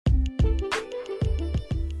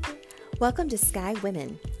Welcome to Sky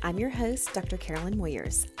Women. I'm your host, Dr. Carolyn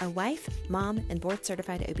Moyers, a wife, mom, and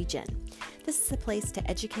board-certified OB-GYN. This is a place to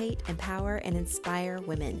educate, empower, and inspire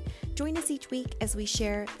women. Join us each week as we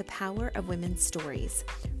share the power of women's stories.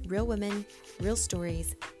 Real women, real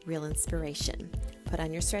stories, real inspiration. Put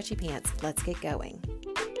on your stretchy pants. Let's get going.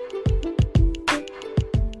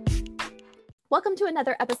 Welcome to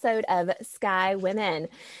another episode of Sky Women.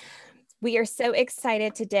 We are so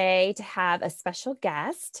excited today to have a special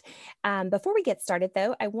guest. Before we get started,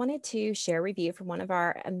 though, I wanted to share a review from one of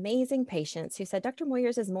our amazing patients who said Dr.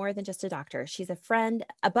 Moyers is more than just a doctor. She's a friend.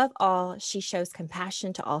 Above all, she shows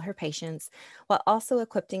compassion to all her patients while also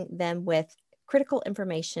equipping them with critical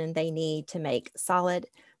information they need to make solid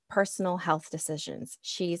personal health decisions.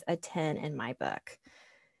 She's a 10 in my book.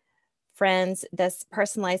 Friends, this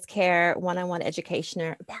personalized care, one-on-one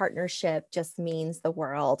education partnership just means the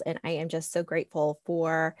world. And I am just so grateful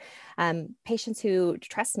for patients who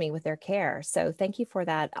trust me with their care. So thank you for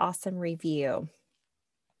that awesome review.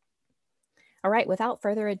 All right, without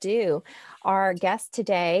further ado, our guest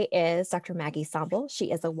today is Dr. Maggie Somble.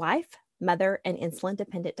 She is a wife, mother, and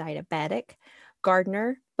insulin-dependent diabetic,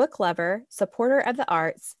 gardener, book lover, supporter of the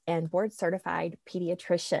arts, and board-certified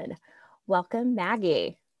pediatrician. Welcome,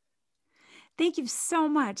 Maggie. Thank you so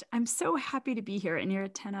much. I'm so happy to be here, and you're a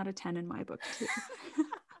 10 out of 10 in my book too.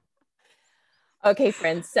 Okay,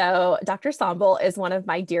 friends. So Dr. Somble is one of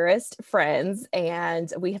my dearest friends,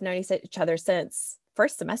 and we have known each other since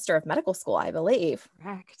first semester of medical school, I believe.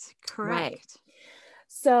 Correct. Right.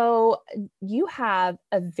 So you have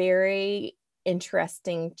a very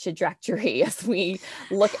interesting trajectory as we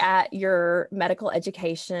look at your medical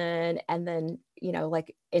education, and then, you know,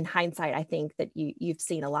 like in hindsight, I think that you've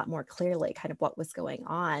seen a lot more clearly kind of what was going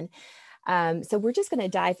on. So we're just going to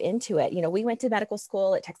dive into it. You know, we went to medical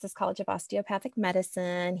school at Texas College of Osteopathic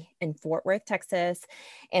Medicine in Fort Worth, Texas.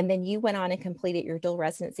 And then you went on and completed your dual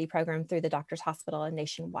residency program through the Doctors Hospital and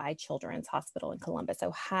Nationwide Children's Hospital in Columbus,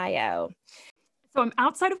 Ohio. So I'm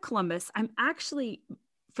outside of Columbus. I'm actually,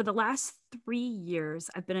 for the last 3 years,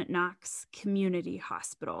 I've been at Knox Community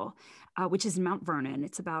Hospital, which is in Mount Vernon.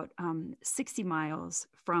 It's about 60 miles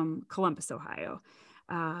from Columbus, Ohio.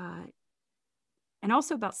 And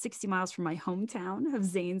also about 60 miles from my hometown of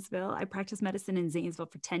Zanesville. I practiced medicine in Zanesville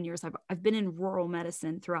for 10 years. I've been in rural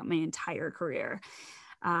medicine throughout my entire career.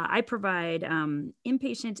 I provide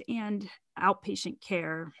inpatient and outpatient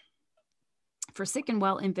care for sick and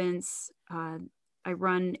well infants. I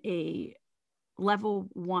run a level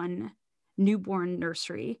 1 newborn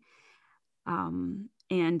nursery. And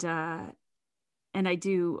I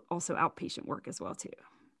do also outpatient work as well too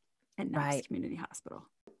at Knox Community Hospital.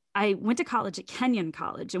 I went to college at Kenyon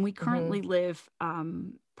College, and we currently live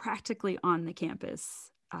practically on the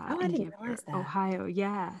campus in Camp Ohio.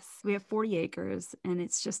 Yes, we have 40 acres, and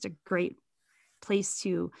it's just a great place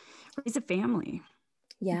to raise a family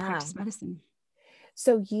and practice medicine.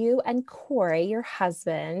 So you and Corey, your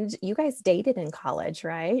husband, you guys dated in college,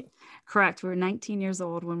 right? Correct. We were 19 years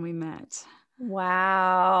old when we met.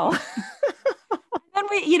 Wow. And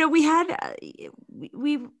we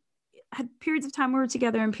had periods of time where we were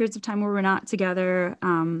together and periods of time where we're not together.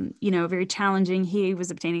 Very challenging. He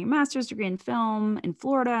was obtaining a master's degree in film in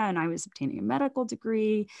Florida, and I was obtaining a medical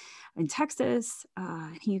degree in Texas.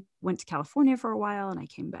 He went to California for a while, and I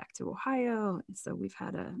came back to Ohio. And so we've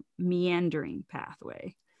had a meandering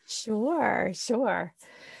pathway. Sure.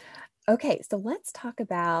 Okay, so let's talk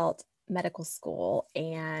about medical school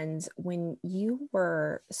and when you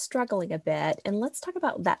were struggling a bit, and let's talk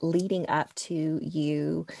about that leading up to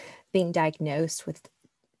you being diagnosed with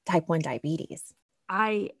type 1 diabetes.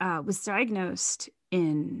 I was diagnosed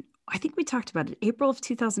I think we talked about it, April of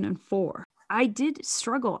 2004. I did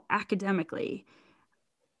struggle academically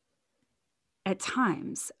at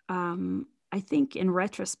times. I think in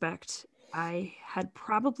retrospect, I had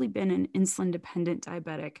probably been an insulin-dependent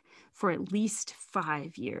diabetic for at least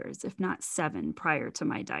 5 years, if not 7, prior to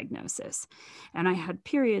my diagnosis. And I had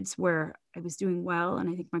periods where I was doing well, and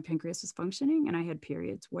I think my pancreas was functioning, and I had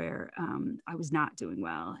periods where I was not doing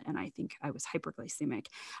well, and I think I was hyperglycemic.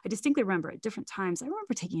 I distinctly remember at different times, I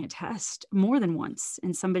remember taking a test more than once,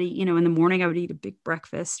 and somebody, in the morning I would eat a big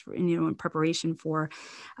breakfast, in preparation for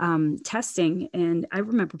testing, and I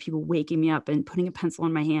remember people waking me up and putting a pencil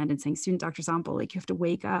in my hand and saying, "Student Dr. Somble, you have to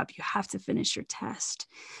wake up. You have to finish your test.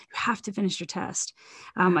 You have to finish your test."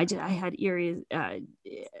 I had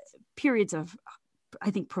periods of, I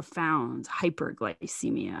think, profound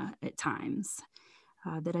hyperglycemia at times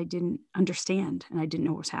that I didn't understand, and I didn't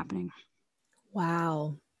know what was happening.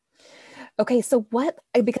 Wow. Okay, so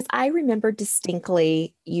because I remember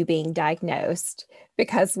distinctly you being diagnosed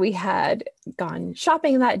because we had gone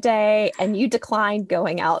shopping that day and you declined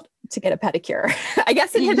going out to get a pedicure. I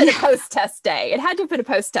guess it had been a Yeah, post-test day. It had to have been a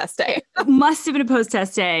post-test day. it must have been a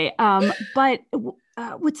post-test day. But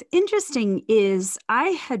what's interesting is I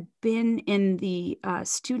had been in the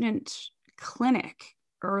student clinic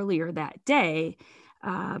earlier that day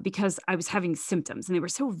because I was having symptoms and they were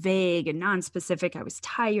so vague and non-specific. I was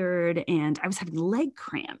tired and I was having leg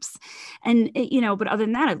cramps. But other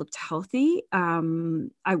than that, I looked healthy.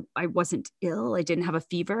 I wasn't ill. I didn't have a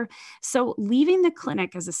fever. So leaving the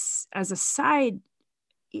clinic as a side,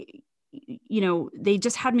 they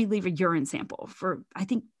just had me leave a urine sample for,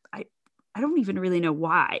 I don't even really know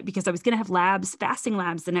why, because I was going to have fasting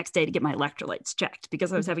labs the next day to get my electrolytes checked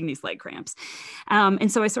because I was having these leg cramps. And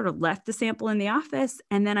so I sort of left the sample in the office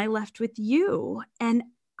and then I left with you. And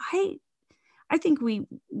I think we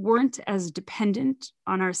weren't as dependent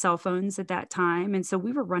on our cell phones at that time. And so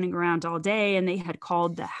we were running around all day and they had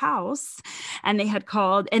called the house and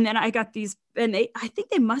then I got these, and I think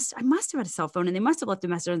I must have had a cell phone and they must have left a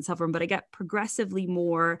message on the cell phone, but I got progressively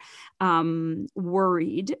more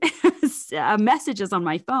worried messages on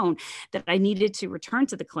my phone that I needed to return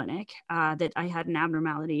to the clinic, that I had an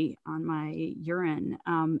abnormality on my urine.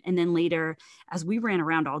 And then later, as we ran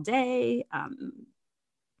around all day,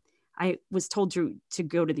 I was told to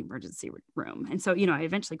go to the emergency room. And so, I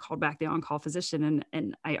eventually called back the on-call physician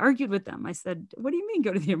and I argued with them. I said, what do you mean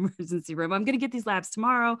go to the emergency room? I'm going to get these labs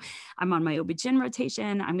tomorrow. I'm on my OB-GYN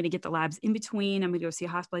rotation. I'm going to get the labs in between. I'm going to go see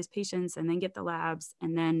hospitalized patients and then get the labs.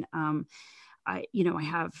 And then, I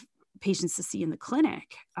have patients to see in the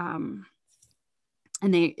clinic. And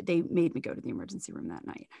they made me go to the emergency room that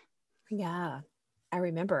night. Yeah, I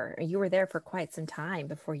remember you were there for quite some time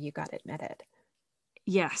before you got admitted.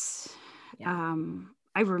 Yes. Yeah.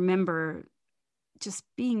 I remember just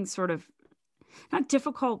being sort of not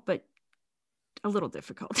difficult, but a little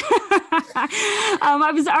difficult.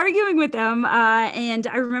 I was arguing with them and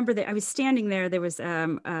I remember that I was standing there. There was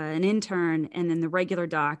an intern and then the regular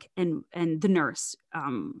doc and the nurse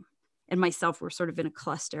and myself were sort of in a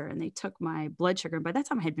cluster and they took my blood sugar. And by that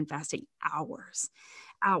time I had been fasting hours.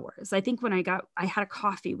 I think when I had a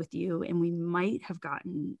coffee with you and we might have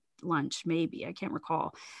gotten lunch, maybe, I can't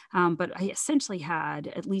recall. But I essentially had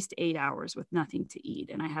at least 8 hours with nothing to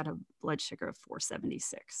eat. And I had a blood sugar of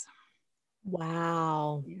 476.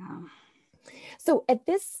 Wow. Yeah. So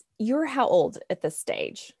you're how old at this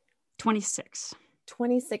stage? 26.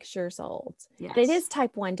 26 years old. Yes. It is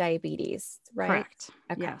type 1 diabetes, right? Correct.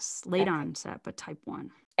 Okay. Yes. Late onset, but type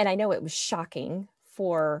 1. And I know it was shocking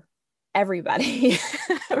for everybody.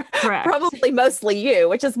 Correct. Probably mostly you,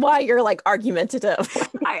 which is why you're like argumentative.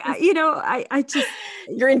 I just,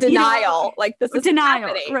 you're in denial. Like this is denial.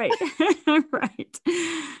 happening. Right. Right.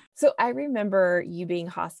 So I remember you being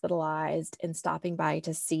hospitalized and stopping by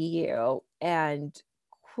to see you and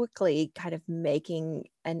quickly kind of making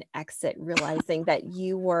an exit, realizing that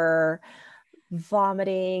you were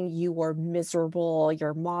vomiting, you were miserable,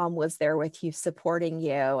 your mom was there with you supporting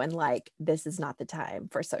you, and like, this is not the time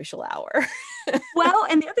for social hour. Well,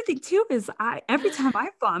 and the other thing too is every time I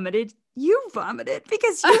vomited, you vomited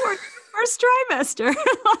because you were in your first trimester.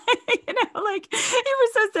 You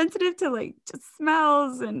were so sensitive to like just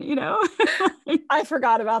smells and I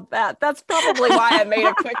forgot about that. That's probably why I made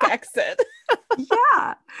a quick exit.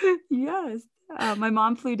 Yeah. Yes. My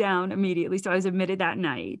mom flew down immediately. So I was admitted that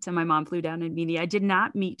night and my mom flew down immediately. I did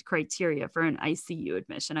not meet criteria for an ICU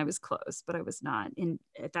admission. I was close, but I was not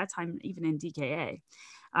at that time, even in DKA.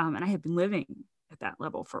 And I had been living at that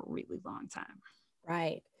level for a really long time.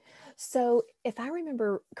 Right. So if I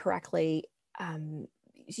remember correctly,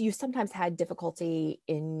 you sometimes had difficulty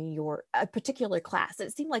in a particular class.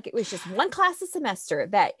 It seemed like it was just one class a semester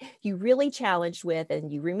that you really challenged with and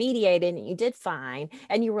you remediated and you did fine.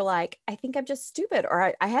 And you were like, I think I'm just stupid,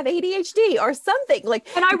 or I have ADHD or something like,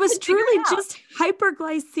 and I was truly just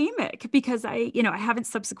hyperglycemic because I haven't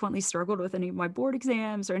subsequently struggled with any of my board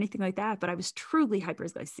exams or anything like that, but I was truly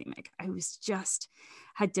hyperglycemic. I was just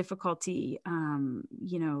had difficulty,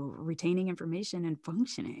 retaining information and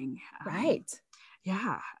functioning. Right.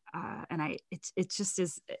 Yeah. And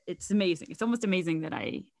it's amazing. It's almost amazing that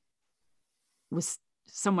I was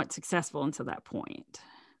somewhat successful until that point.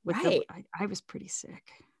 Right. I was pretty sick.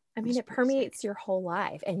 I mean, it permeates your whole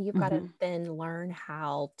life, and you've got to then learn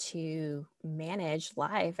how to manage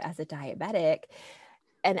life as a diabetic.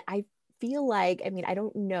 And I feel like, I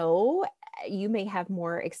don't know, you may have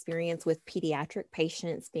more experience with pediatric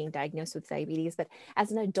patients being diagnosed with diabetes, but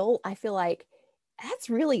as an adult, I feel like that's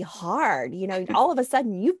really hard. All of a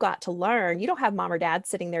sudden you've got to learn. You don't have mom or dad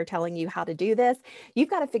sitting there telling you how to do this. You've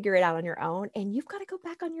got to figure it out on your own, and you've got to go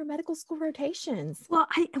back on your medical school rotations. Well,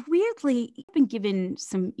 I weirdly have been given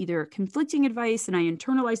some either conflicting advice and I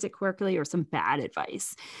internalized it correctly, or some bad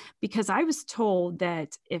advice, because I was told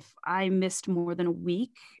that if I missed more than a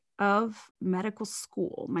week of medical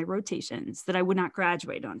school, my rotations, that I would not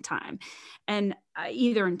graduate on time. And I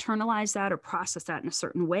either internalized that or processed that in a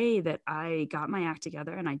certain way that I got my act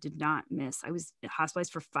together and I did not miss. I was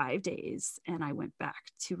hospitalized for 5 days and I went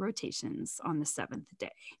back to rotations on the 7th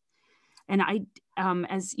day. And I,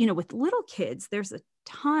 as you know, with little kids, there's a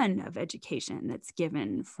ton of education that's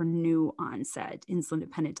given for new onset insulin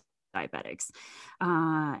dependent diabetics.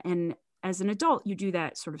 And as an adult, you do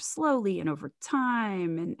that sort of slowly and over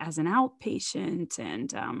time and as an outpatient.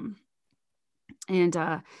 And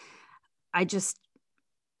I just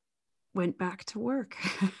went back to work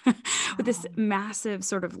with this massive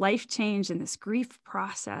sort of life change and this grief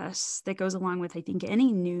process that goes along with, I think,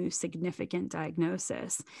 any new significant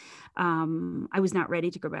diagnosis. I was not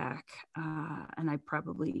ready to go back, and I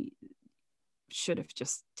probably should have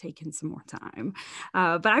just taken some more time.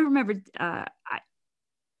 But I remembered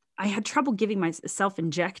I had trouble giving myself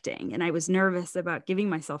injecting, and I was nervous about giving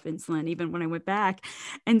myself insulin even when I went back.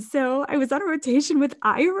 And so I was on a rotation with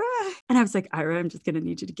Ira, and I was like, Ira, I'm just going to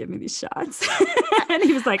need you to give me these shots. And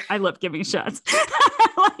he was like, I love giving shots.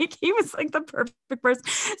 Like, he was like the perfect person.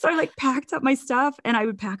 So I like packed up my stuff, and I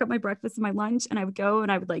would pack up my breakfast and my lunch, and I would go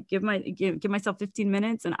and I would like give myself 15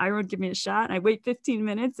 minutes, and Ira would give me a shot, and I wait 15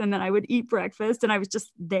 minutes, and then I would eat breakfast, and I was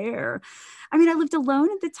just there. I mean, I lived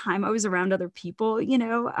alone at the time. I was around other people,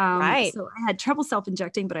 Right. So I had trouble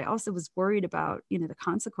self-injecting, but I also was worried about, the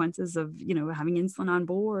consequences of, having insulin on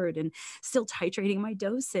board and still titrating my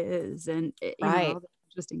doses and, Right. all the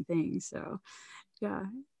interesting things. So, yeah.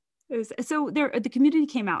 The community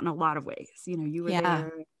came out in a lot of ways. You were Yeah.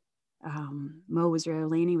 there. Mo was there.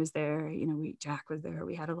 Lainey was there. Jack was there.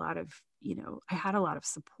 We had a lot of, I had a lot of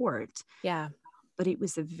support. Yeah. But it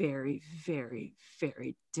was a very, very,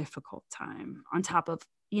 very difficult time on top of,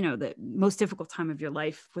 the most difficult time of your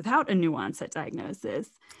life without a new onset diagnosis.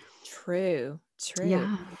 True.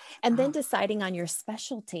 Yeah. And then deciding on your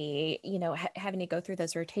specialty, having to go through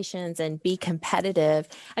those rotations and be competitive.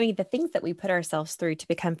 I mean, the things that we put ourselves through to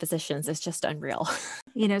become physicians is just unreal.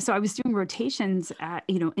 So I was doing rotations at,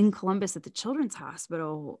 in Columbus at the Children's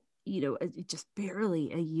Hospital, just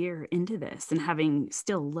barely a year into this, and having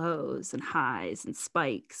still lows and highs and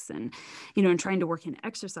spikes and, and trying to work in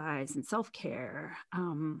exercise and self-care.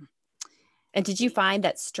 And did you find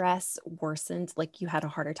that stress worsened? Like you had a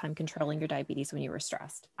harder time controlling your diabetes when you were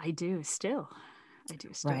stressed? I do still.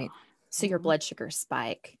 Right. So your blood sugars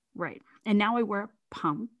spike. Right. And now I wear a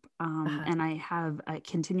pump, and I have a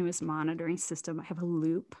continuous monitoring system. I have a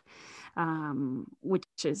loop, which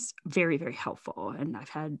is very, very helpful. And I've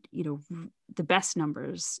had, the best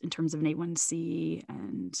numbers in terms of an A1C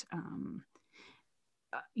and,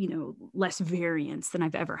 less variance than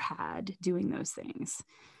I've ever had doing those things.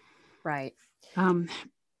 Right. But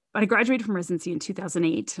I graduated from residency in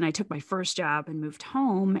 2008, and I took my first job and moved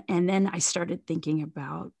home. And then I started thinking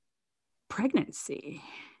about pregnancy.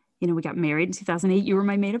 We got married in 2008. You were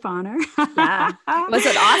my maid of honor. Yeah. It was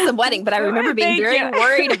an awesome wedding, but I remember being very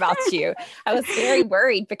worried about you. I was very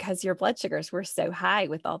worried because your blood sugars were so high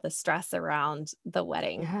with all the stress around the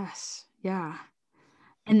wedding. Yes. Yeah.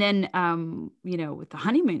 And then, with the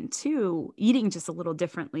honeymoon too, eating just a little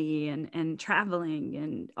differently and traveling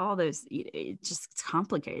and all those, it just it's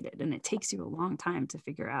complicated, and it takes you a long time to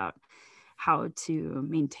figure out how to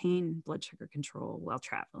maintain blood sugar control while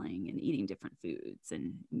traveling and eating different foods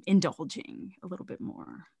and indulging a little bit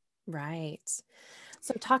more. Right.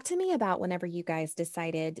 So talk to me about whenever you guys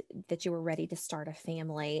decided that you were ready to start a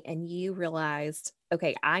family and you realized,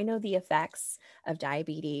 okay, I know the effects of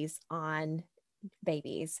diabetes on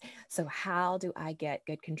babies. So how do I get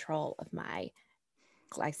good control of my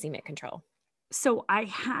glycemic control? So I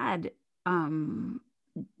had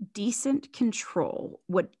decent control,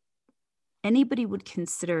 what anybody would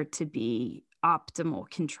consider to be optimal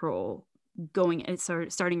control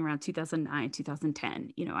starting around 2009,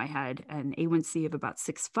 2010. I had an A1C of about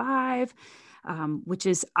 6.5, which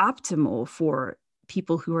is optimal for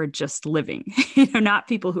people who are just living, not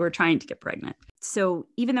people who are trying to get pregnant. So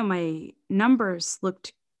even though my numbers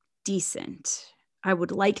looked decent, I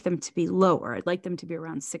would like them to be lower. I'd like them to be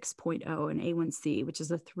around 6.0, an A1C, which is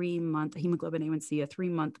a 3-month hemoglobin A1C, a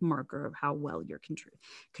 3-month marker of how well you're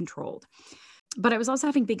controlled. but I was also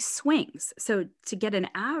having big swings. So to get an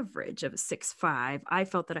average of a 6.5, I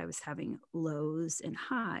felt that I was having lows and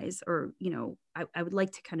highs, or, I would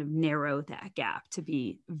like to kind of narrow that gap to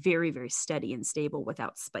be very, very steady and stable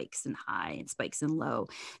without spikes in high and spikes in low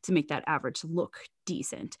to make that average look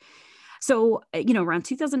decent. So, around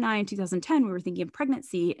 2009, 2010, we were thinking of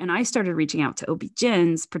pregnancy, and I started reaching out to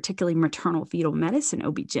OB-GYNs, particularly maternal fetal medicine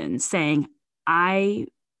OB-GYNs, saying, I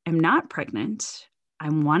am not pregnant.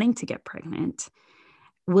 I'm wanting to get pregnant.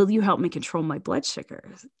 Will you help me control my blood sugar?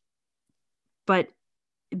 But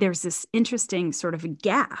there's this interesting sort of a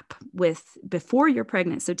gap with before you're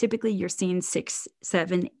pregnant. So typically you're seen 6,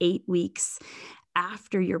 7, 8 weeks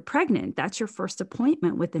after you're pregnant. That's your first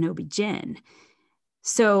appointment with an OB-GYN.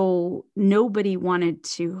 So nobody wanted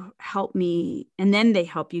to help me. And then they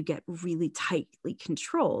help you get really tightly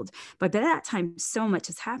controlled. But by that time, so much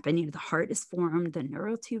has happened. The heart is formed, the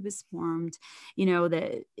neural tube is formed,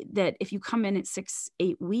 that if you come in at 6,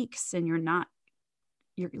 8 weeks and your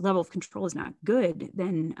level of control is not good,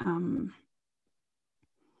 then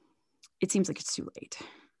it seems like it's too late.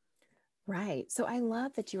 Right. So I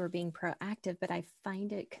love that you were being proactive, but I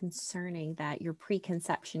find it concerning that your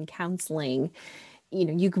preconception counseling,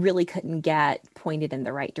 you really couldn't get pointed in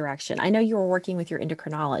the right direction. I know you were working with your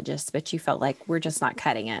endocrinologist, but you felt like we're just not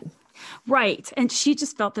cutting it. Right. And she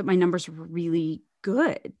just felt that my numbers were really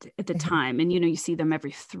good at the time. And, you see them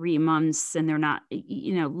every 3 months and they're not,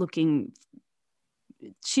 looking,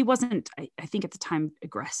 she wasn't, I think at the time,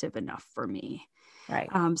 aggressive enough for me. Right.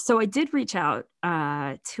 So I did reach out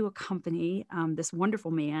to a company, this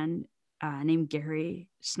wonderful man named Gary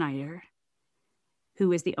Schneider,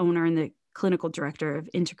 who is the owner and the clinical director of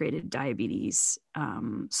Integrated Diabetes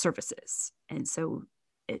Services. And so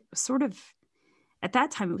it was sort of, at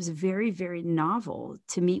that time, it was very, very novel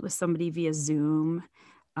to meet with somebody via Zoom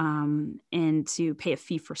and to pay a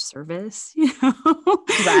fee for service,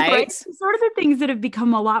 Right. Sort of the things that have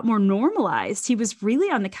become a lot more normalized. He was really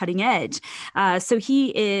on the cutting edge. So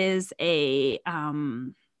he is a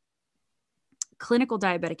clinical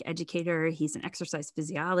diabetic educator. He's an exercise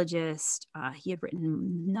physiologist. He had written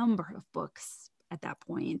a number of books at that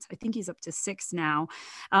point. I think he's up to 6 now.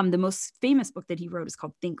 The most famous book that he wrote is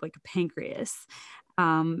called Think Like a Pancreas.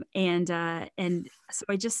 And so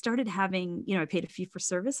I just started having, I paid a fee for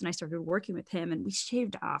service and I started working with him and we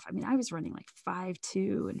shaved off. I mean, I was running like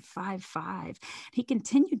 5.2 and 5.5. He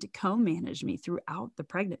continued to co-manage me throughout the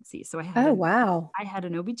pregnancy. So I had, wow. I had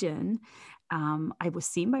an OB-GYN. I was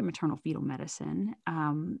seen by maternal fetal medicine.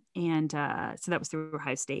 So that was through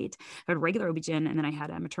Ohio State. I had a regular OB-GYN and then I had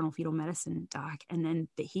a maternal fetal medicine doc and then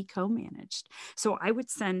he co-managed. So I would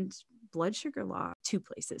send blood sugar log 2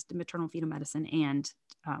 places, to maternal fetal medicine and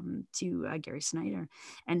to Gary Schneider.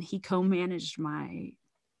 And he co-managed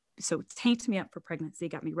so tanked me up for pregnancy,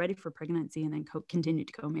 got me ready for pregnancy, and then continued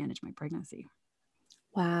to co-manage my pregnancy.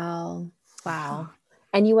 Wow.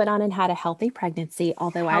 And you went on and had a healthy prepregnancy,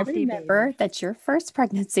 although I remember that your first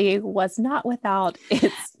pregnancy was not without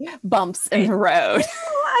its bumps in the road.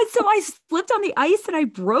 So I slipped on the ice and I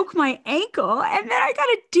broke my ankle and then I got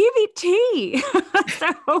a DVT.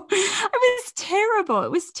 So it was terrible.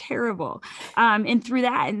 It was terrible. And through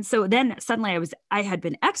that. And so then suddenly I had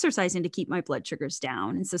been exercising to keep my blood sugars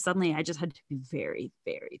down. And so suddenly I just had to be very,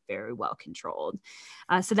 very, very well controlled.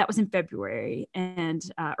 So that was in February and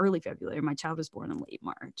early February. My child was born in late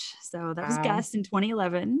March. So that was Gus in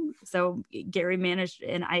 2011. So Gary managed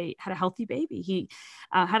and I had a healthy baby. He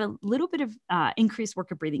had a little bit of increased work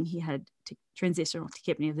of breathing. He had transitional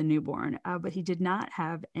tachypnea of the newborn, but he did not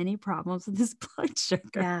have any problems with his blood sugar.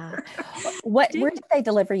 Yeah. Where did they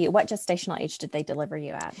deliver you? What gestational age did they deliver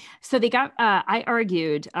you at? So they got, I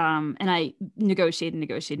argued and I negotiated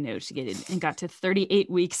and got to 38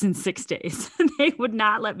 weeks and 6 days. They would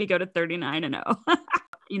not let me go to 39 and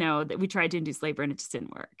 0. That we tried to induce labor and it just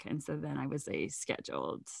didn't work. And so then I was a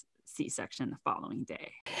scheduled C-section the following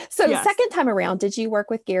day. So the second time around, did you work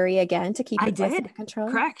with Gary again to keep your control?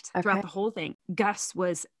 Correct. Okay. Throughout the whole thing. Gus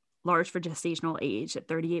was large for gestational age at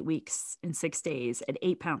 38 weeks and 6 days at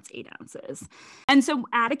 8 pounds, 8 ounces. And so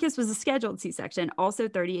Atticus was a scheduled C-section, also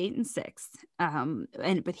 38 and 6.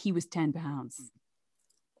 But he was 10 pounds.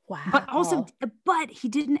 Wow. But he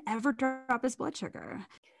didn't ever drop his blood sugar.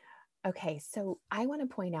 Okay. So I want to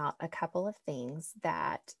point out a couple of things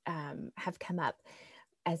that have come up.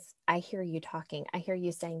 As I hear you talking, I hear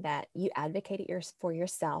you saying that you advocated for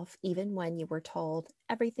yourself, even when you were told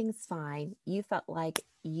everything's fine. You felt like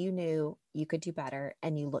you knew you could do better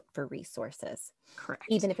and you looked for resources. Correct.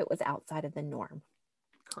 Even if it was outside of the norm.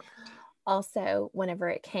 Correct. Also, whenever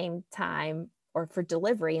it came time or for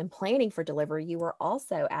delivery and planning for delivery, you were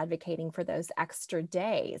also advocating for those extra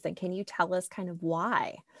days. And can you tell us kind of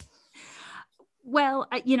why? Well,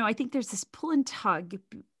 I think there's this pull and tug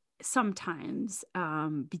sometimes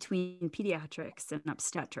between pediatrics and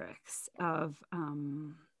obstetrics of,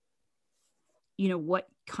 what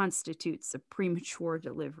constitutes a premature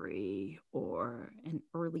delivery or an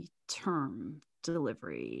early term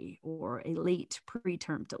delivery or a late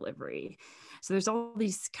preterm delivery. So there's all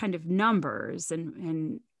these kind of numbers,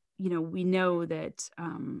 and we know that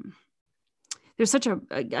there's such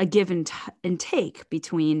a give and take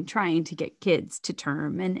between trying to get kids to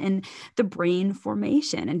term and the brain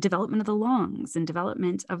formation and development of the lungs and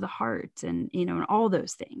development of the heart and and all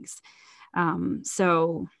those things.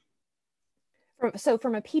 So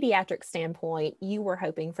from a pediatric standpoint, you were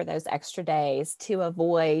hoping for those extra days to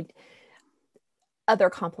avoid other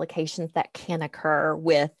complications that can occur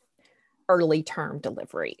with early term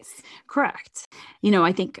deliveries. Correct.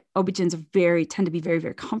 I think OB-GYNs tend to be very,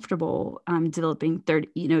 very comfortable delivering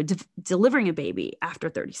a baby after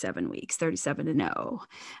 37 weeks, 37 to 0.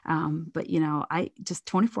 But, I just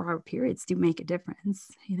 24-hour periods do make a difference,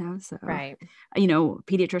 so, right.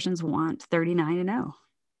 Pediatricians want 39 and 0.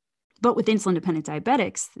 But with insulin-dependent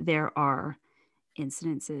diabetics, there are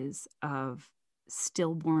incidences of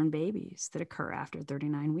stillborn babies that occur after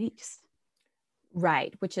 39 weeks.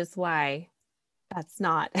 Right. Which is why that's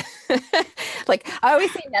not like, I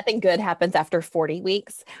always say nothing good happens after 40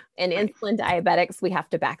 weeks. And right. Insulin diabetics, we have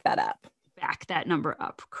to back that up. Back that number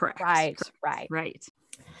up. Correct. Right. Correct. Right. Right.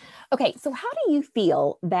 Okay. So how do you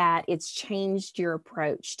feel that it's changed your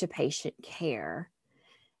approach to patient care,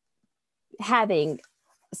 having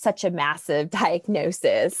such a massive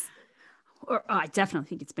diagnosis? I definitely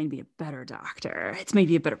think it's made me a better doctor. It's made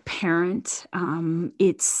me a better parent.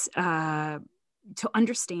 It's to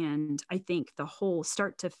understand, I think, the whole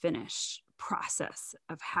start to finish process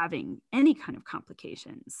of having any kind of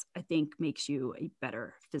complications, I think makes you a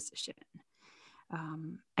better physician.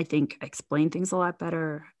 I think I explain things a lot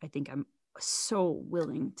better. I think I'm so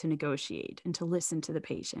willing to negotiate and to listen to the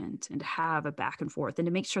patient and to have a back and forth and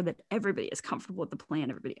to make sure that everybody is comfortable with the plan,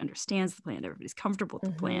 everybody understands the plan, everybody's comfortable with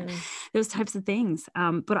the plan, those types of things.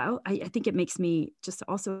 But I think it makes me just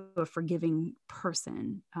also a forgiving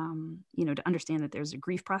person, to understand that there's a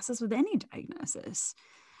grief process with any diagnosis.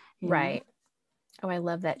 Right. Oh, I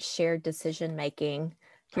love that shared decision-making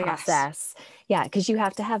process. Yes. Yeah, because you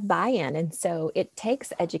have to have buy-in. And so it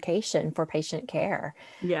takes education for patient care.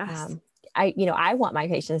 Yes. I want my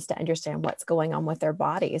patients to understand what's going on with their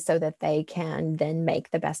body so that they can then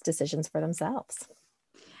make the best decisions for themselves.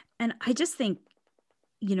 And I just think,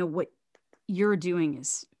 what you're doing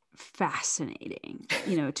is fascinating,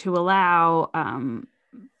 to allow,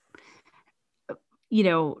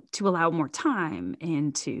 to allow more time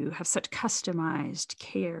and to have such customized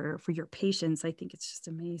care for your patients. I think it's just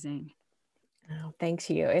amazing. Oh, thanks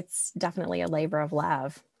you. It's definitely a labor of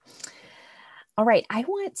love. All right. I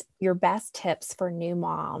want your best tips for new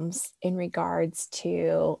moms in regards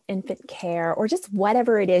to infant care or just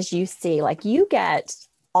whatever it is you see. Like, you get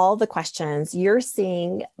all the questions. You're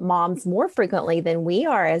seeing moms more frequently than we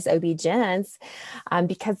are as OB-GYNs,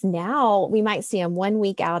 because now we might see them 1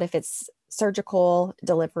 week out if it's surgical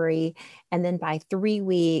delivery, and then by 3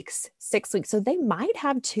 weeks, 6 weeks. So they might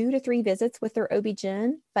have 2 to 3 visits with their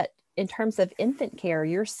OB-GYN, but in terms of infant care,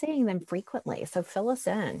 you're seeing them frequently. So fill us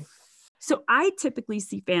in. So I typically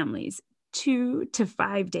see families 2 to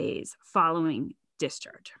 5 days following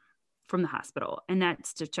discharge from the hospital, and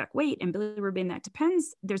that's to check weight and bilirubin. That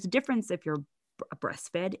depends. There's a difference if you're a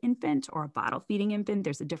breastfed infant or a bottle feeding infant.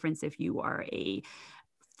 There's a difference if you are a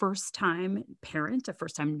first-time parent, a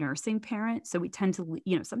first-time nursing parent. So we tend to,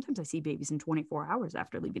 sometimes I see babies in 24 hours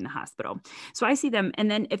after leaving the hospital. So I see them. And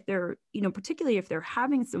then if they're, particularly if they're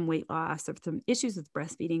having some weight loss or some issues with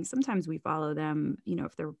breastfeeding, sometimes we follow them,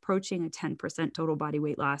 if they're approaching a 10% total body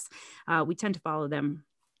weight loss, we tend to follow them,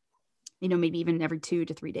 maybe even every 2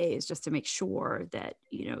 to 3 days, just to make sure that,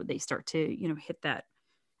 they start to, hit that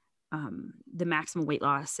the maximum weight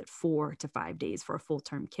loss at 4 to 5 days for a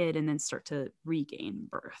full-term kid, and then start to regain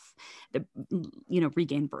birth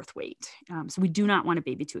weight. So we do not want a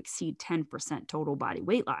baby to exceed 10% total body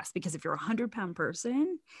weight loss, because if you're a 100-pound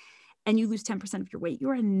person and you lose 10% of your weight,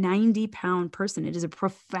 you're a 90-pound person. It is a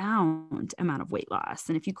profound amount of weight loss.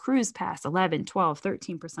 And if you cruise past 11, 12,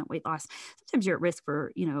 13% weight loss, sometimes you're at risk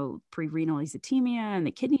for, pre-renal azotemia and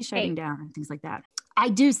the kidney shutting down and things like that. I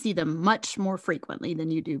do see them much more frequently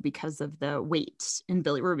than you do because of the weight and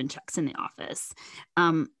bilirubin checks in the office.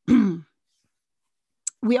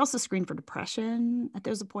 We also screen for depression at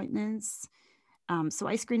those appointments. So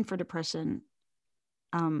I screen for depression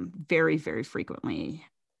very, very frequently.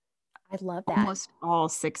 I love that. Almost all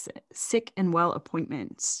sick and well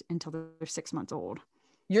appointments until they're 6 months old.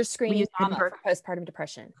 You're We screening use mama Edinburgh. for postpartum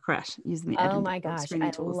depression. Correct. Using the Oh my Edinburgh gosh, screening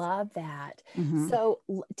I tools. love that. Mm-hmm. So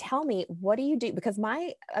tell me, what do you do? Because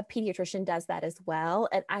my pediatrician does that as well.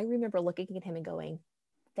 And I remember looking at him and going,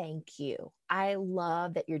 thank you. I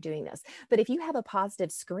love that you're doing this. But if you have a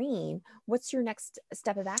positive screen, what's your next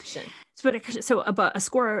step of action? So about a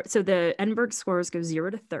score, so the Edinburgh scores go 0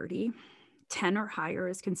 to 30. 10 or higher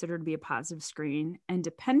is considered to be a positive screen. And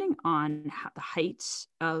depending on the height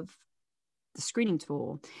of the screening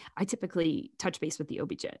tool, I typically touch base with the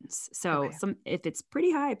OB-GYNs. So if it's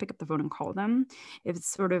pretty high, I pick up the phone and call them. If it's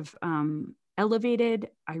sort of elevated,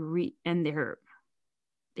 and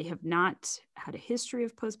they have not had a history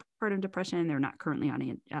of postpartum depression. They're not currently on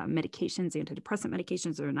medications, antidepressant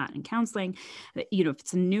medications. They're not in counseling. You know, if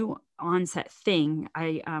it's a new onset thing,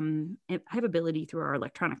 I have ability through our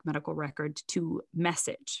electronic medical record to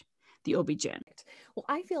message the OB-GYN. Well,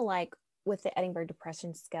 I feel like with the Edinburgh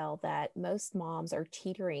Depression Scale that most moms are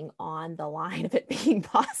teetering on the line of it being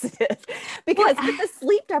positive, because with the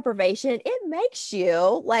sleep deprivation, it makes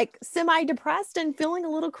you like semi-depressed and feeling a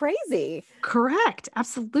little crazy. Correct.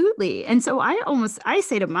 Absolutely. And so I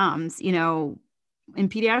say to moms, you know, in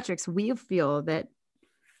pediatrics, we feel that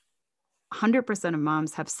 100% of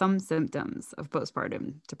moms have some symptoms of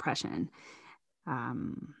postpartum depression.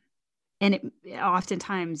 And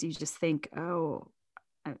oftentimes you just think, oh,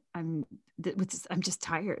 I'm just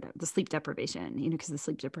tired of the sleep deprivation, you know, because the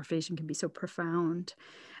sleep deprivation can be so profound.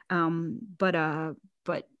 But I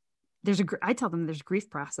tell them there's a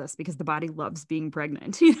grief process because the body loves being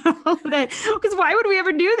pregnant, you know, because why would we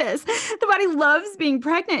ever do this? The body loves being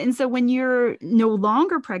pregnant. And so when you're no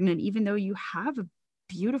longer pregnant, even though you have a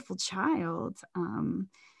beautiful child,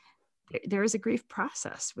 there is a grief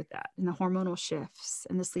process with that, and the hormonal shifts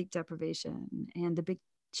and the sleep deprivation and the big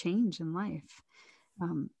change in life.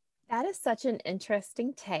 That is such an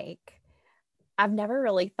interesting take. I've never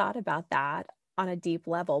really thought about that on a deep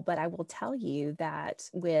level, but I will tell you that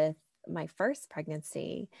with my first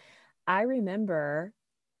pregnancy, I remember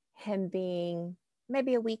him being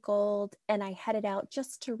maybe a week old, and I headed out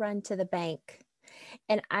just to run to the bank.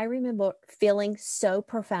 And I remember feeling so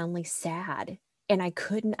profoundly sad, and I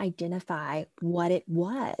couldn't identify what it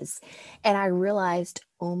was. And I realized,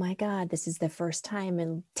 oh my God, this is the first time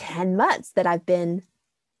in 10 months that I've been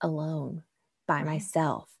alone by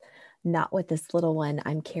myself, not with this little one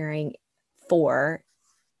I'm caring for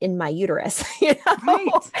in my uterus. You know? Right.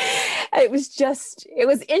 It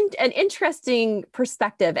was an interesting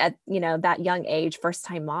perspective at, you know, that young age, first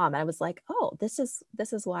time mom. I was like, oh, this is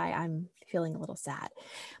why I'm feeling a little sad.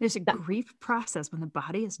 There's a grief process when the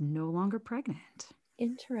body is no longer pregnant.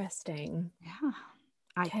 Interesting. Yeah.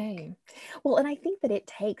 Okay. Well, and I think that it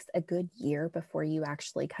takes a good year before you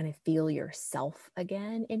actually kind of feel yourself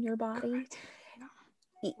again in your body.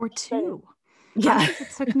 Yeah. Or two. Yeah. It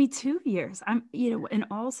took me 2 years. You know, in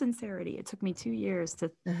all sincerity, it took me 2 years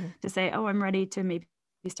to say, oh, I'm ready to maybe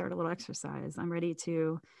start a little exercise. I'm ready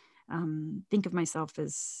to think of myself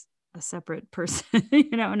as a separate person,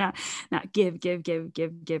 you know, not give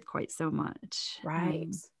quite so much.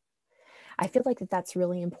 Right. I feel like that's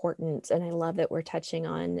really important. And I love that we're touching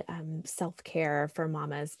on self-care for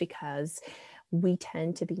mamas, because we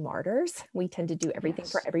tend to be martyrs. We tend to do everything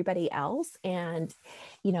for everybody else. And,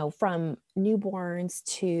 you know, from newborns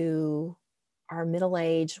to our middle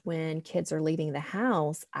age, when kids are leaving the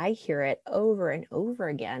house, I hear it over and over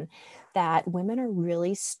again that women are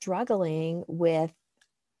really struggling with,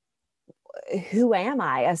 who am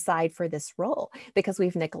I aside for this role? Because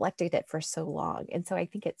we've neglected it for so long. And so I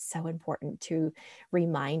think it's so important to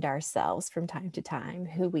remind ourselves from time to time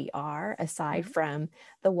who we are, aside from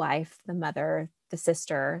the wife, the mother, the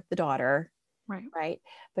sister, the daughter, right?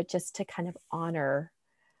 But just to kind of honor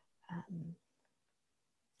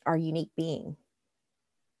our unique being.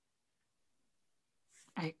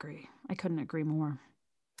 I agree. I couldn't agree more.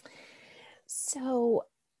 So,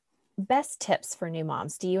 best tips for new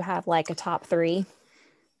moms. Do you have like a top 3?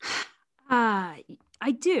 I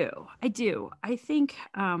do. I think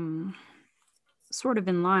sort of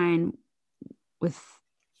in line with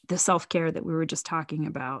the self-care that we were just talking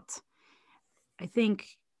about, I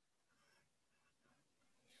think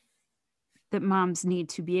that moms need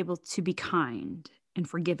to be able to be kind and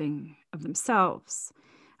forgiving of themselves,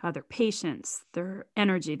 their patience, their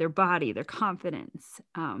energy, their body, their confidence.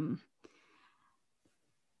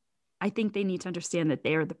 I think they need to understand that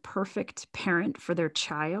they are the perfect parent for their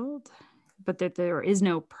child, but that there is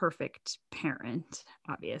no perfect parent,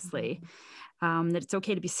 obviously. That it's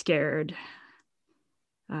okay to be scared,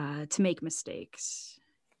 to make mistakes,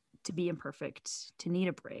 to be imperfect, to need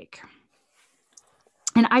a break.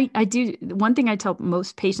 And I do, one thing I tell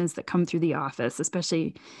most patients that come through the office,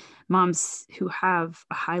 especially moms who have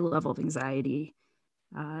a high level of anxiety,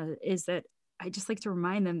 is that I just like to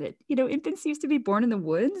remind them that, infants used to be born in the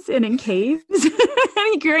woods and in caves. I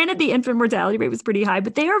mean, granted, the infant mortality rate was pretty high,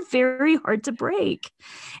 but they are very hard to break.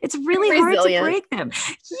 It's really hard to break them.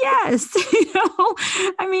 Yes.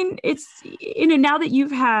 I mean, it's, now that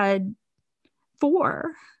you've had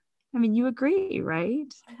 4, I mean, you agree,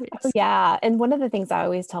 right? Oh, yeah. And one of the things I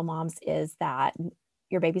always tell moms is that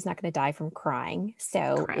your baby's not going to die from crying.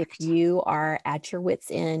 So Correct. if you are at your wit's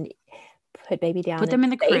end, put baby down, put them in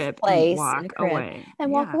the crib place, and walk away.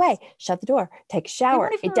 Walk away, shut the door, take a shower.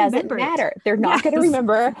 It doesn't matter. They're not going to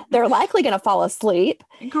remember. They're likely going to fall asleep.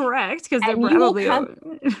 Correct. Because they're probably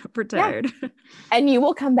tired. Yeah. And you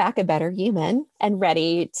will come back a better human and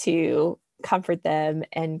ready to comfort them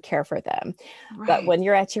and care for them. Right. But when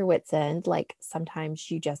you're at your wit's end, like sometimes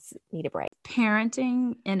you just need a break.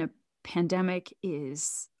 Parenting in a pandemic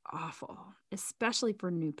is awful, especially for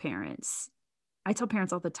new parents. I tell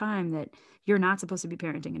parents all the time that you're not supposed to be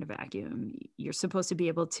parenting in a vacuum. You're supposed to be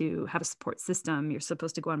able to have a support system. You're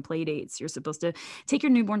supposed to go on play dates. You're supposed to take your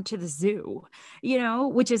newborn to the zoo,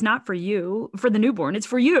 which is not for you, for the newborn. It's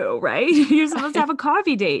for you, right? You're supposed to have a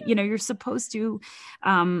coffee date. You're supposed to,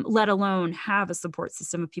 let alone have a support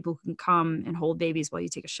system of people who can come and hold babies while you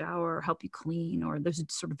take a shower or help you clean, or those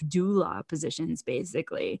sort of doula positions,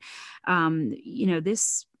 basically.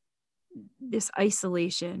 This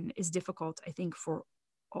isolation is difficult, I think, for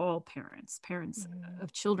all parents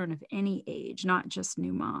of children of any age, not just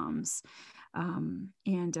new moms. And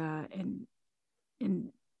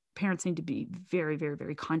parents need to be very, very,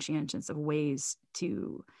 very conscientious of ways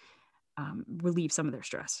to relieve some of their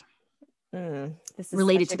stress this is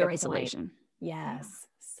related to their isolation. Point. Yes,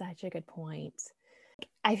 such a good point.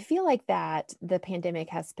 I feel like that the pandemic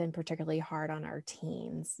has been particularly hard on our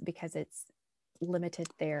teens because it's limited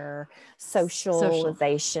their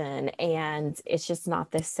socialization, and it's just not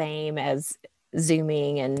the same as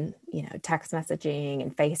Zooming and text messaging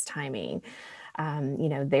and FaceTiming.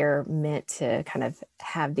 They're meant to kind of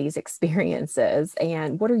have these experiences.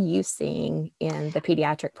 And what are you seeing in the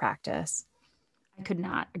pediatric practice? I could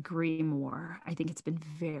not agree more. I think it's been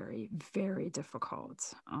very, very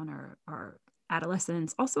difficult on our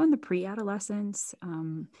adolescents, also in the pre-adolescents.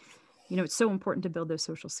 It's so important to build those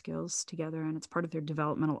social skills together, and it's part of their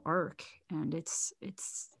developmental arc. And it's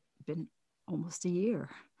been almost a year.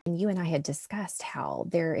 And you and I had discussed how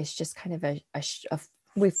there is just kind of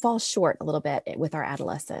we fall short a little bit with our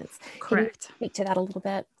adolescents. Correct. Can you speak to that a little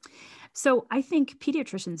bit? So I think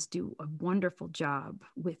pediatricians do a wonderful job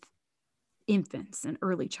with infants and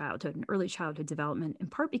early childhood development, in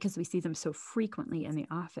part because we see them so frequently in the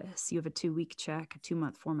office. You have a 2-week check, a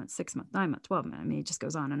 2-month, 4-month, 6-month, 9-month, 12-month. I mean, it just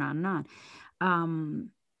goes on and on and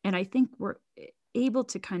on. And I think we're able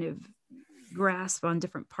to kind of grasp on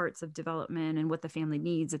different parts of development and what the family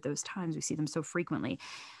needs at those times. We see them so frequently.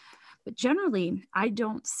 But generally, I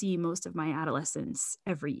don't see most of my adolescents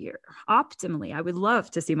every year. Optimally, I would love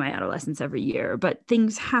to see my adolescents every year, but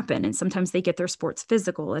things happen, and sometimes they get their sports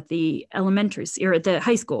physical at the elementary or at the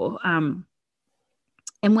high school. And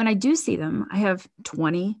when I do see them, I have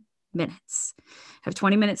 20 minutes. I have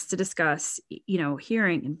 20 minutes to discuss,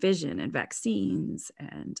 hearing and vision and vaccines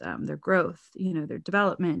and their growth, their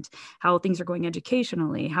development, how things are going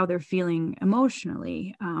educationally, how they're feeling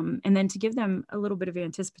emotionally, and then to give them a little bit of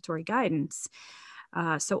anticipatory guidance.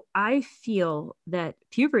 So I feel that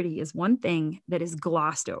puberty is one thing that is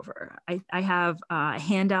glossed over. I have a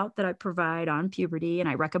handout that I provide on puberty, and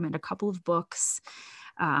I recommend a couple of books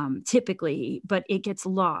typically, but it gets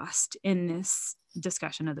lost in this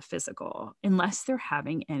discussion of the physical unless they're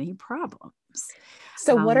having any problems.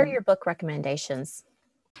 So what are your book recommendations?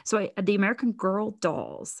 So the American Girl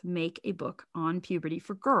Dolls make a book on puberty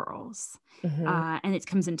for girls, and it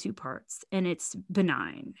comes in 2 parts, and it's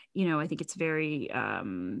benign. I think it's very,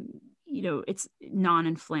 it's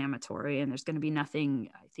non-inflammatory, and there's going to be nothing.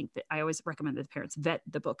 I think that I always recommend that the parents vet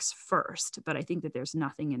the books first, but I think that there's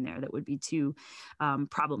nothing in there that would be too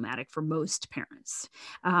problematic for most parents.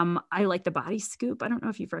 I like the Body Scoop. I don't know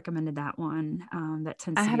if you've recommended that one. That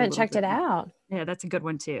tends to I haven't checked it out. Yeah, that's a good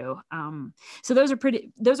one too. So those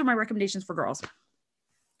are my recommendations for girls.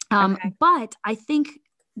 Okay. But I think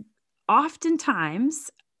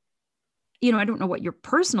oftentimes, I don't know what your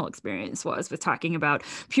personal experience was with talking about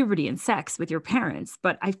puberty and sex with your parents,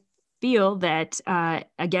 but I feel that,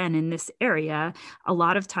 again, in this area, a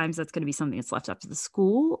lot of times that's going to be something that's left up to the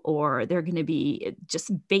school, or they're going to be just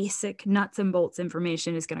basic nuts and bolts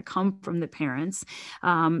information is going to come from the parents.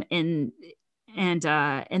 And and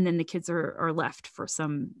then the kids are left for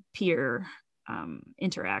some peer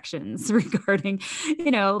interactions regarding,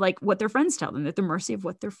 like what their friends tell them, at the mercy of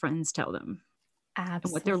what their friends tell them and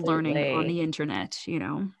what they're learning on the internet.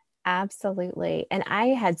 Absolutely. And I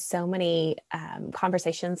had so many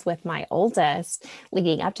conversations with my oldest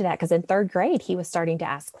leading up to that, because in third grade, he was starting to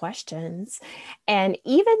ask questions. And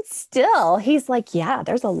even still, he's like, yeah,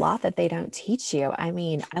 there's a lot that they don't teach you. I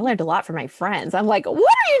mean, I learned a lot from my friends. I'm like, what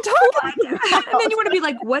are you talking about? And then you want to be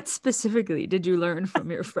like, what specifically did you learn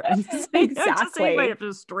from your friends? Exactly. Just so you might have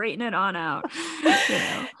to straighten it on out.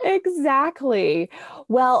 Exactly.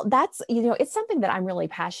 Well, that's, it's something that I'm really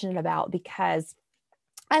passionate about, because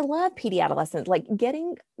I love pedi adolescents, like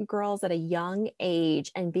getting girls at a young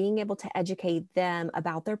age and being able to educate them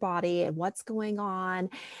about their body and what's going on,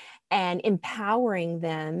 and empowering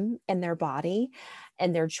them and their body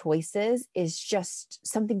and their choices is just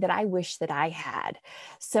something that I wish that I had.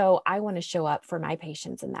 So I want to show up for my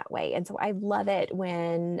patients in that way. And so I love it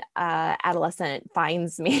when adolescent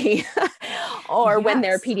finds me or when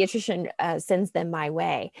their pediatrician sends them my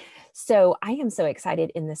way. So I am so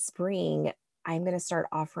excited. In the spring, I'm going to start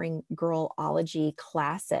offering girlology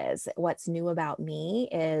classes. What's new about me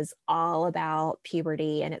is all about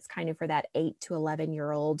puberty, and it's kind of for that 8 to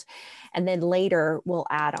 11-year-old. And then later we'll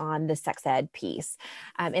add on the sex ed piece.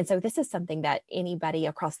 And so this is something that anybody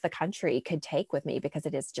across the country could take with me, because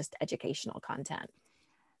it is just educational content.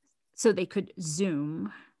 So they could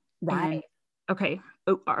Zoom. Right. Okay.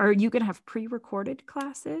 Are you going to have pre-recorded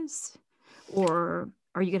classes, or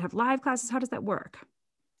are you going to have live classes? How does that work?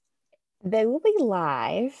 They will be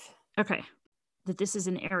live. Okay. That this is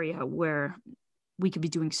an area where we could be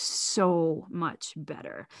doing so much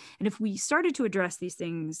better. And if we started to address these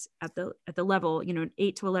things at the level,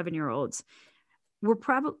 8 to 11-year-olds, we're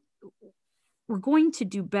going to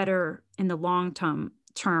do better in the long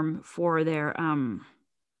term for their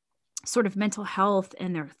sort of mental health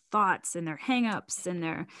and their thoughts and their hangups and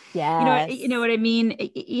their, you know what I mean?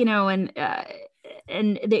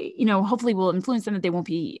 And they, hopefully will influence them, that they won't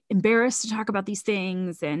be embarrassed to talk about these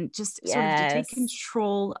things, and just sort of to take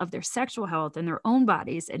control of their sexual health and their own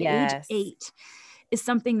bodies at age 8 is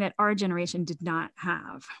something that our generation did not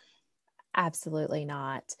have. Absolutely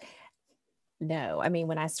not. No, I mean,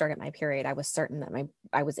 when I started my period, I was certain that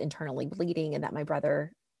I was internally bleeding, and that my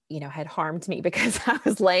brother, had harmed me, because I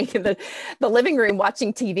was laying in the living room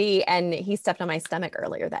watching TV, and he stepped on my stomach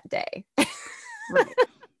earlier that day. Right.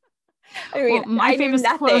 I mean, I knew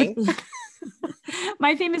nothing.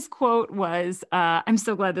 My famous quote was, I'm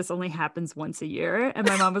so glad this only happens once a year. And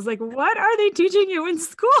my mom was like, what are they teaching you in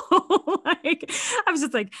school? I was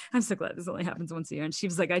just like, I'm so glad this only happens once a year. And she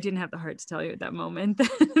was like, I didn't have the heart to tell you at that moment.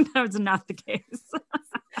 That was not the case.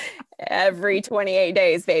 Every 28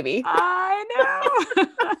 days, baby. I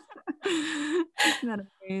know. Isn't that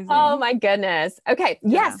amazing? Oh my goodness. Okay.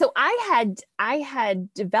 Yeah. So I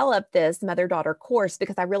had developed this mother-daughter course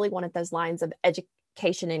because I really wanted those lines of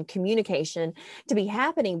education and communication to be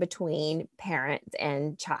happening between parent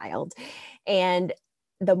and child. And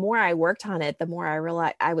the more I worked on it, the more I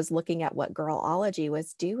realized I was looking at what Girlology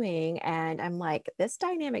was doing. And I'm like, this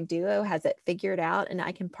dynamic duo has it figured out, and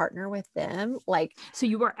I can partner with them. So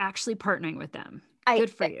you were actually partnering with them.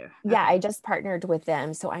 Good for you. Yeah, I just partnered with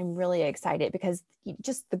them. So I'm really excited, because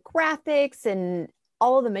just the graphics and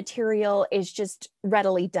all of the material is just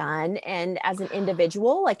readily done. And as an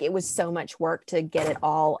individual, it was so much work to get it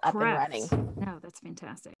all up and running. No, that's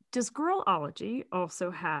fantastic. Does Girlology also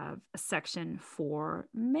have a section for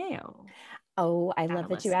male? Oh, I love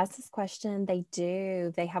that you asked this question. They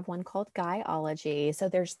do. They have one called Guyology. So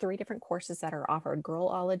there's 3 different courses that are offered: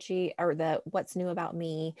 Girlology, or the What's New About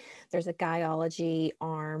Me. There's a Guyology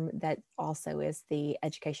arm that also is the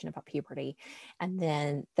education about puberty. And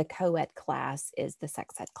then the co-ed class is the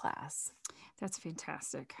sex ed class. That's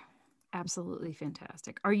fantastic. Absolutely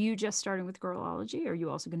fantastic. Are you just starting with Girlology, or are you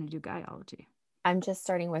also going to do Guyology? I'm just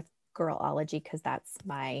starting with Girlology because that's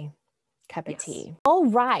my cup of tea. All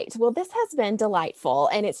right. Well, this has been delightful,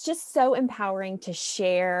 and it's just so empowering to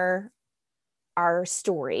share our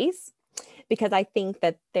stories, because I think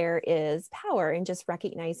that there is power in just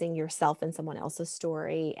recognizing yourself in someone else's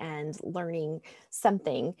story and learning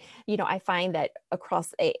something. I find that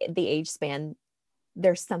across the age span,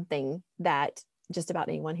 there's something that just about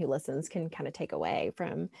anyone who listens can kind of take away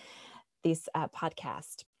from these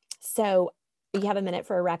podcasts. So you have a minute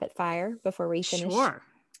for a rapid fire before we finish? Sure.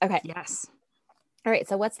 Okay. Yes. All right.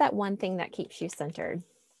 So what's that one thing that keeps you centered?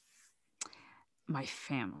 My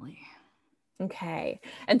family. Okay.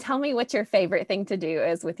 And tell me what your favorite thing to do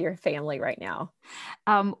is with your family right now.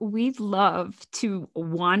 We love to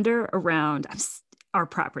wander around. our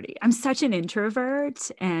property. I'm such an introvert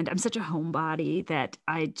and I'm such a homebody that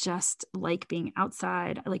I just like being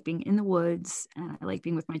outside. I like being in the woods and I like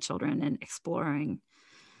being with my children and exploring,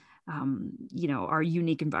 our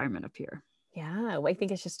unique environment up here. Yeah, well, I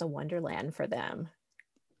think it's just a wonderland for them.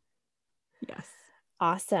 Yes.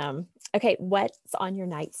 Awesome. Okay, what's on your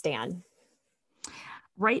nightstand?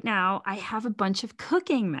 Right now, I have a bunch of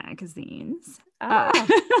cooking magazines. My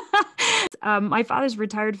father's a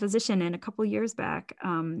retired physician, and a couple years back,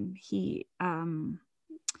 he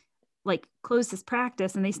closed his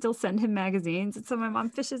practice, and they still send him magazines. And so my mom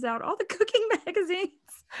fishes out all the cooking magazines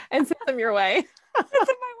and sends them your way. Sends them my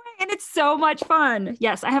way, and it's so much fun.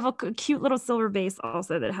 Yes, I have a cute little silver vase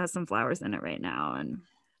also that has some flowers in it right now, and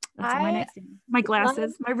that's my next thing. My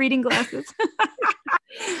glasses, my reading glasses.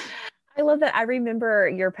 I love that. I remember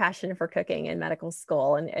your passion for cooking in medical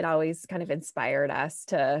school, and it always kind of inspired us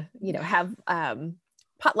to, have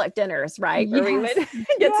potluck dinners, right? Yes. Where we would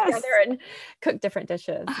get together and cook different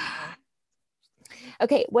dishes.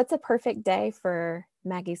 Okay, what's a perfect day for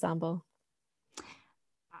Maggie Zomble?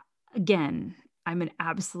 Again, I'm an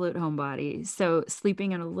absolute homebody. So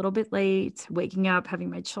sleeping in a little bit late, waking up, having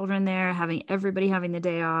my children there, having everybody having the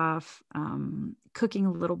day off, cooking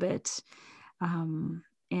a little bit, and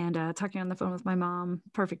talking on the phone with my mom.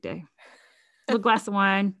 Perfect day. A little glass of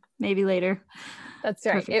wine, maybe later. That's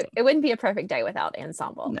right. It wouldn't be a perfect day without Ann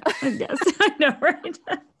Zomble. No. Yes, I know, right?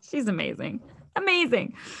 She's amazing.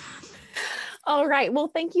 Amazing. All right. Well,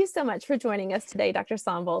 thank you so much for joining us today, Dr.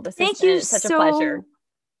 Zomble. This has been such a pleasure.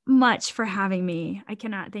 Much for having me. I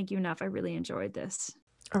cannot thank you enough. I really enjoyed this.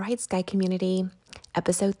 All right, Sky Community,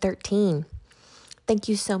 episode 13. Thank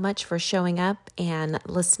you so much for showing up and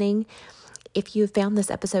listening. If you found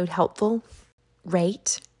this episode helpful,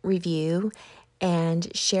 rate, review,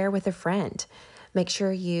 and share with a friend. Make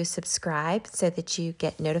sure you subscribe so that you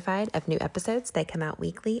get notified of new episodes. They come out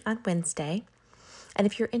weekly on Wednesday. And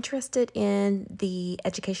if you're interested in the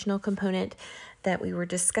educational component that we were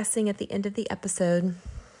discussing at the end of the episode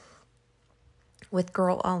with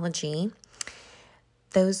Girlology,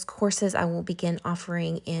 those courses I will begin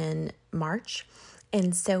offering in March.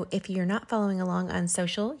 And so if you're not following along on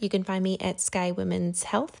social, you can find me at Sky Women's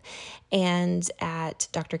Health and at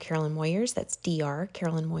Dr. Carolyn Moyers. That's Dr.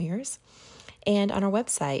 Carolyn Moyers. And on our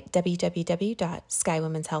website,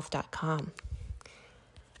 www.skywomenshealth.com.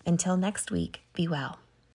 Until next week, be well.